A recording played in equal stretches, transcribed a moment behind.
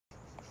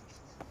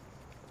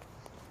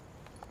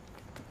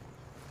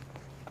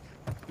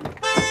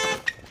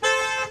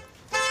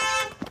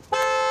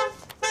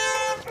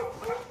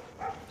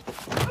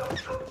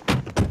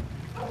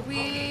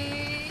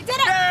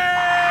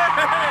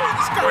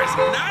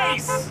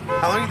Nice!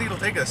 How long do you think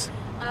it'll take us?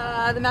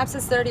 The map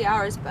says 30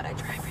 hours, but I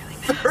drive really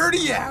fast.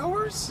 30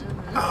 hours?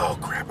 Oh,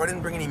 crap, I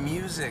didn't bring any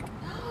music.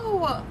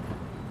 No. I'll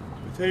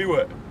tell you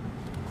what,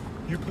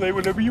 you play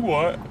whenever you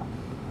want.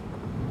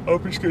 I'll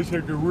just gonna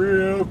take a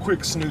real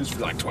quick snooze for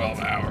like 12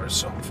 hours,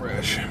 so I'm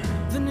fresh.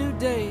 The new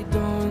day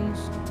dawns,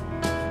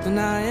 and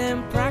I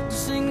am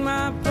practicing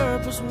my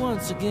purpose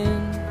once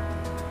again.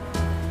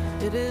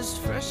 It is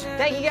fresh.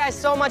 Thank you guys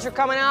so much for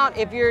coming out.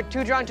 If you're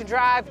too drunk to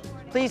drive,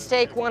 please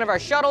take one of our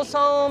shuttles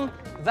home.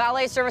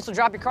 Valet service will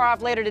drop your car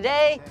off later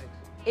today.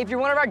 If you're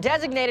one of our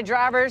designated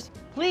drivers,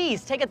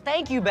 please take a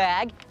thank you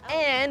bag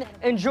and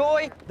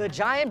enjoy the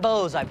giant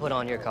bows I put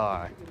on your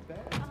car.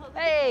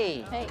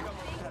 Hey. Hey.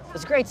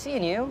 It's great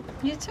seeing you.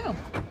 You too.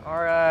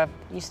 Are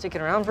you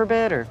sticking around for a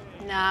bit, or?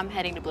 Nah, I'm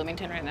heading to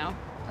Bloomington right now.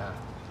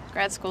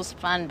 Grad school's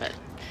fun, but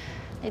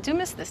I do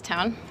miss this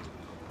town.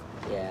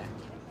 Yeah.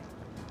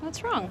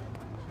 What's wrong?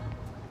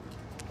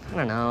 I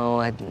don't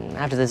know.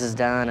 After this is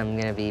done, I'm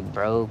gonna be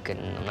broke and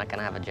I'm not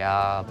gonna have a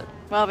job.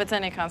 Well, if it's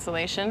any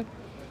consolation,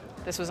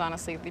 this was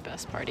honestly the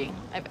best party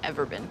I've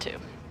ever been to.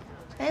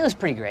 It was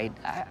pretty great.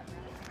 I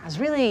was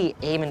really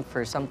aiming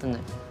for something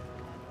that...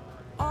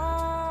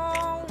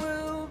 All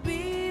will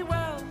be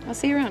well. I'll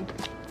see you around.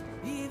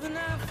 Even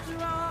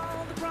after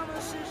all the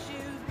promises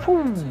you've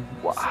Ooh.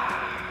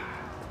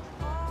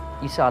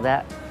 You saw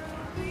that?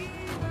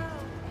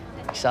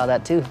 You saw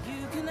that too?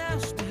 You can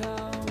ask me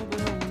how,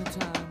 but only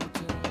time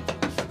will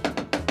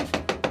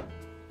tell.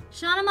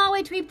 Shauna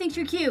Malway Tweep thinks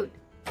you're cute.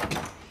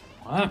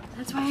 What?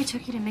 That's why I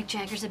took you to Mick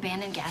Jagger's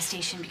abandoned gas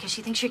station, because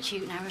she thinks you're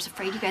cute, and I was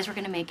afraid you guys were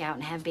gonna make out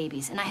and have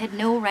babies. And I had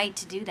no right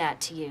to do that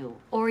to you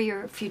or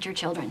your future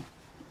children.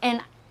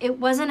 And it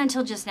wasn't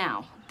until just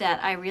now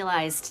that I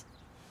realized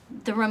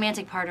the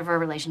romantic part of our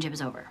relationship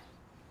is over.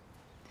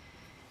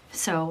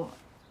 So,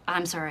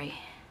 I'm sorry.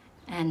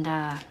 And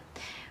why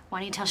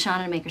don't you tell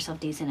Shauna to make herself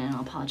decent, and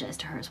I'll apologize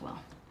to her as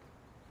well.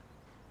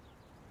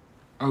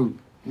 Oh,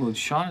 well,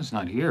 Shauna's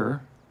not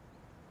here.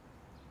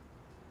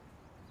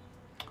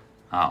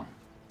 Oh.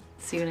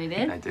 See what I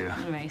did? I do.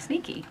 I'm very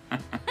sneaky.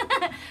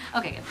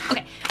 Okay, good.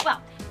 Okay,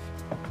 well.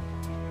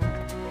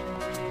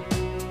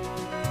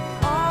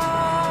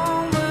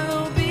 All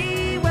will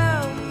be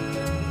well.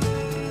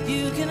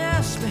 You can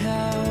ask me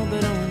how,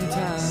 but only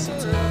time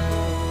will tell.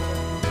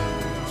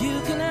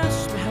 You can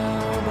ask me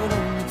how, but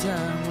only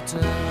time will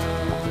tell.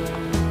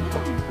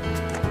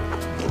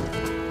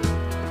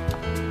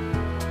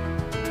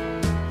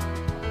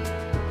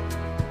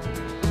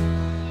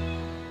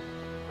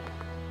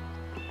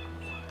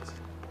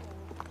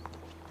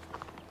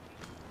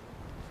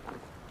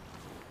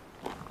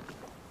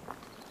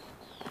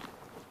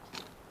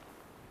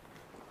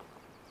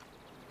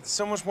 It's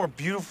so much more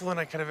beautiful than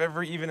I could have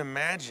ever even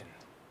imagined.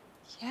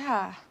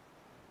 Yeah.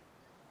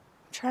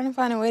 I'm trying to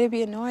find a way to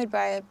be annoyed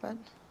by it, but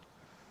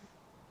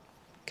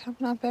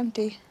coming up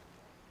empty.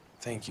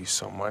 Thank you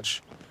so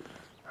much.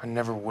 I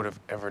never would have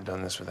ever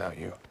done this without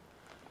you.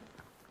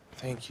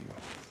 Thank you.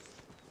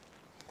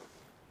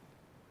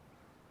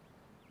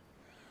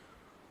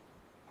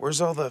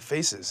 Where's all the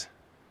faces?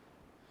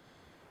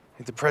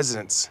 Like the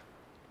presidents.